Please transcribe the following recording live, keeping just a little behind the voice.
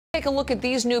Take a look at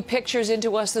these new pictures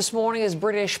into us this morning as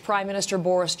British Prime Minister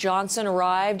Boris Johnson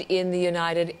arrived in the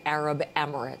United Arab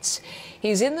Emirates.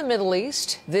 He's in the Middle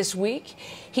East this week.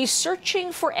 He's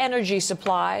searching for energy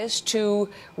supplies to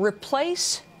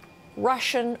replace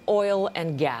Russian oil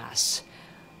and gas.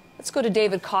 Let's go to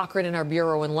David Cochran in our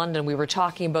bureau in London. We were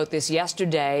talking about this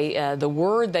yesterday. The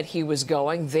word that he was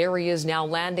going, there he is now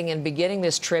landing and beginning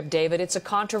this trip. David, it's a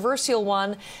controversial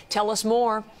one. Tell us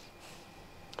more.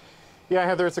 Yeah,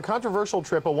 Heather, it's a controversial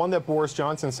trip, but one that Boris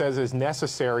Johnson says is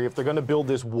necessary if they're going to build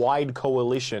this wide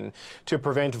coalition to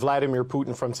prevent Vladimir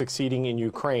Putin from succeeding in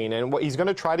Ukraine. And he's going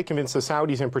to try to convince the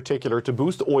Saudis in particular to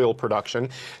boost oil production,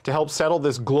 to help settle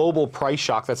this global price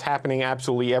shock that's happening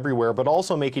absolutely everywhere, but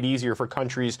also make it easier for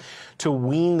countries to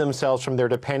wean themselves from their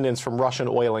dependence from Russian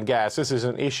oil and gas. This is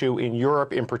an issue in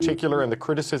Europe in particular, and the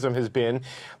criticism has been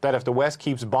that if the West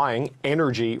keeps buying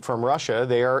energy from Russia,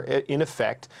 they are in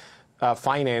effect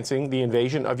financing the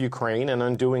invasion of Ukraine and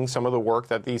undoing some of the work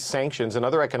that these sanctions and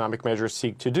other economic measures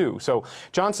seek to do. So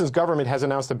Johnson's government has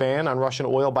announced a ban on Russian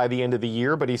oil by the end of the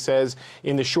year, but he says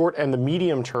in the short and the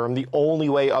medium term, the only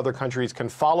way other countries can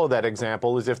follow that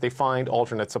example is if they find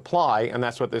alternate supply, and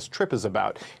that's what this trip is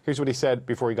about. Here's what he said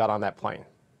before he got on that plane.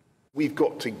 We've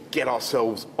got to get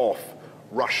ourselves off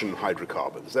Russian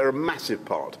hydrocarbons. They're a massive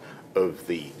part of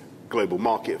the global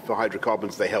market for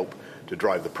hydrocarbons. They help to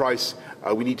drive the price.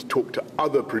 We need to talk to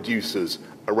other producers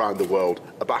around the world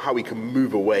about how we can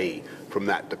move away from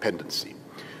that dependency.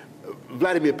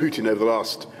 Vladimir Putin over the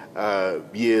last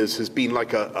years has been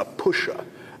like a pusher,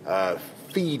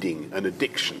 feeding an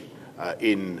addiction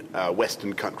in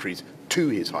Western countries to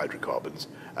his hydrocarbons,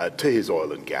 to his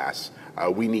oil and gas.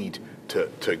 We need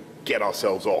to get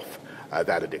ourselves off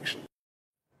that addiction.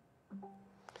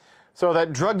 So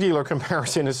that drug dealer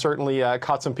comparison has certainly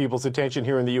caught some people's attention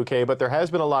here in the UK, but there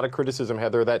has been a lot of criticism,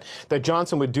 Heather, that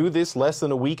Johnson would do this less than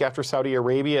a week after Saudi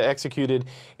Arabia executed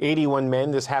 81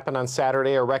 men. This happened on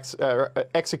Saturday,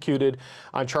 executed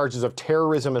on charges of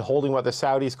terrorism and holding what the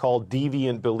Saudis call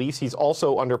deviant beliefs. He's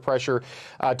also under pressure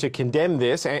to condemn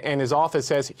this, and his office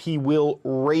says he will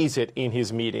raise it in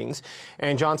his meetings.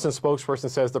 And Johnson's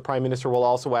spokesperson says the Prime Minister will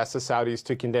also ask the Saudis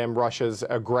to condemn Russia's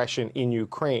aggression in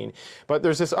Ukraine. But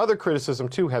there's this other criticism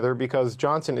too, Heather, because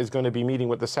Johnson is going to be meeting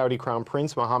with the Saudi Crown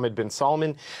Prince Mohammed bin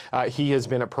Salman. He has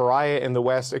been a pariah in the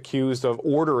West, accused of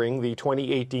ordering the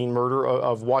 2018 murder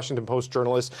of Washington Post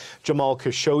journalist Jamal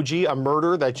Khashoggi, a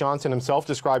murder that Johnson himself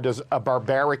described as a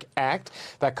barbaric act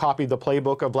that copied the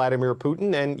playbook of Vladimir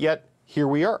Putin, and yet here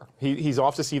we are. He's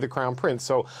off to see the Crown Prince.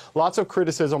 So lots of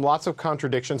criticism, lots of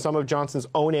contradiction. Some of Johnson's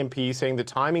own MPs saying the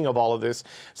timing of all of this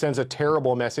sends a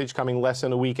terrible message coming less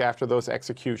than a week after those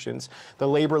executions. The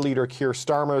Labour leader Keir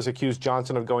Starmer has accused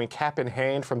Johnson of going cap in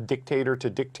hand from dictator to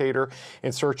dictator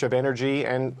in search of energy.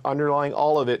 And underlying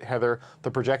all of it, Heather,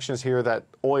 the projections here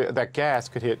that gas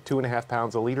could hit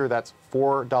 £2.50 a litre. That's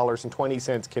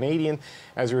 $4.20 Canadian,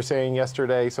 as we were saying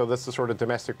yesterday. So this is the sort of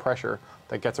domestic pressure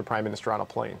that gets a prime minister on a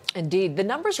plane. Indeed. The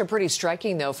numbers are pretty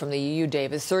striking, though, from the EU,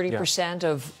 David. 30%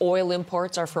 of oil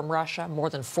imports are from Russia, more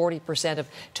than 40% of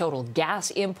total gas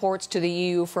imports to the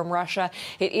EU from Russia.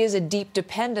 It is a deep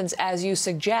dependence, as you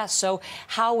suggest. So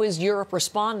how is Europe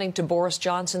responding to Boris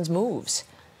Johnson's moves?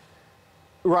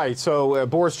 Right. So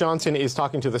Boris Johnson is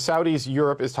talking to the Saudis.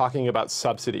 Europe is talking about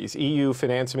subsidies. EU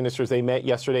finance ministers, they met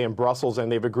yesterday in Brussels,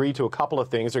 and they've agreed to a couple of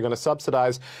things. They're going to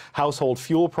subsidize household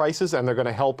fuel prices, and they're going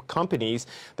to help companies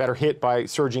that are hit by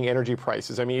surging energy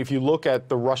prices. I mean, if you look at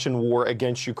the Russian war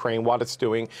against Ukraine, what it's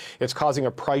doing, it's causing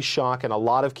a price shock in a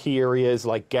lot of key areas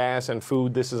like gas and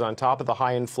food. This is on top of the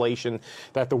high inflation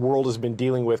that the world has been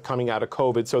dealing with coming out of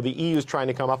COVID. So the EU is trying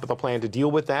to come up with a plan to deal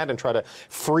with that and try to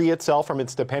free itself from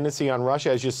its dependency on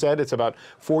Russia. As you said, it's about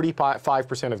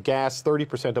 45% of gas,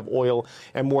 30% of oil,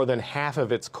 and more than half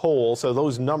of its coal. So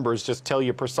those numbers just tell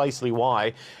you precisely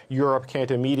why Europe can't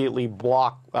immediately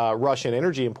block Russian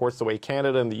energy imports the way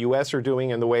Canada and the U.S. are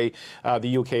doing and the way the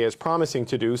U.K. is promising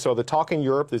to do. So the talk in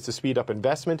Europe is to speed up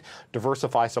investment,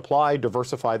 diversify supply,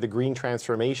 diversify the green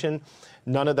transformation.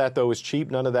 None of that, though, is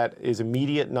cheap. None of that is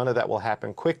immediate. None of that will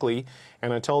happen quickly.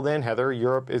 And until then, Heather,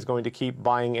 Europe is going to keep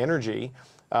buying energy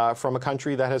from a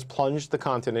country that has plunged the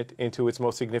continent into its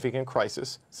most significant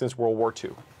crisis since World War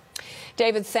II.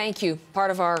 David, thank you.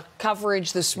 Part of our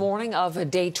coverage this morning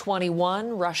of day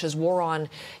 21, Russia's war on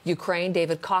Ukraine.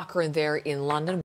 David Cochran there in London.